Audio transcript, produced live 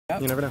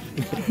You never know.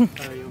 You want me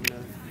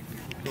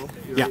to go?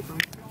 You Yeah. ready for me?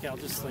 Okay, I'll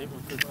just slate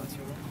one quick once.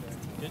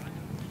 Good.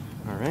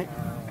 All right.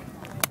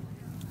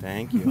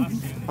 Thank you.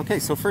 Okay,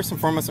 so first and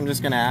foremost, I'm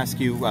just going to ask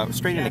you,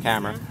 straight in the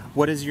camera,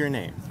 what is your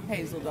name?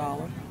 Hazel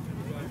Dollar.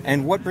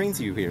 And what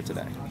brings you here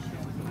today?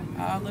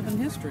 I live in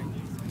history.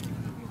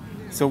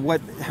 So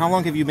how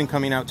long have you been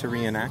coming out to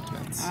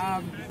reenactments?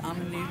 I'm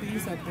a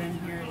newbie. I've been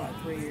here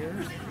about 3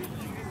 years.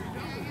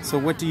 So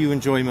what do you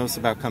enjoy most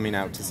about coming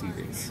out to see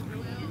these?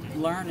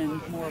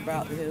 Learning more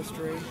about the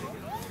history.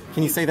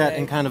 Can you say that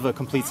in kind of a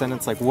complete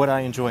sentence, like what I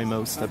enjoy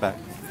most about?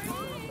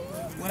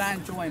 What I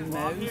enjoy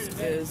most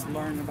is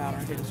learning about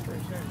our history,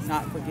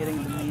 not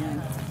forgetting the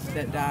men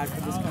that died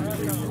for this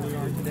country and where we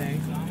are today,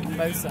 on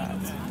both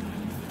sides.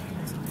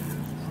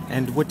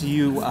 And what do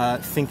you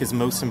think is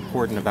most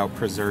important about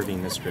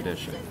preserving this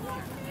tradition?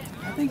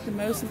 I think the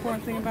most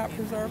important thing about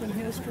preserving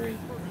history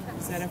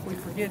is that if we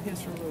forget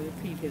history, we'll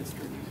repeat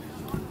history.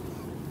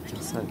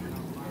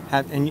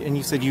 And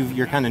you said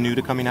you're kind of new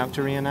to coming out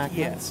to reenactments?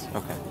 Yes.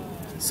 Okay.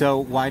 So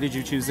why did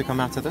you choose to come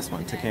out to this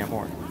one, to Camp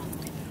Moore?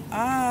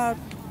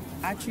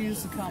 I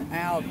choose to come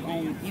out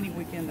on any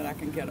weekend that I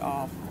can get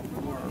off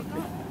work.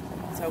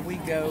 So we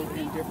go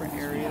in different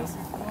areas,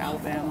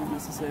 Alabama,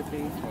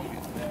 Mississippi,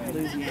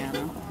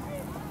 Louisiana.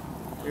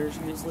 There's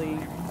usually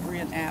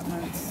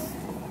reenactments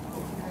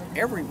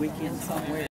every weekend somewhere.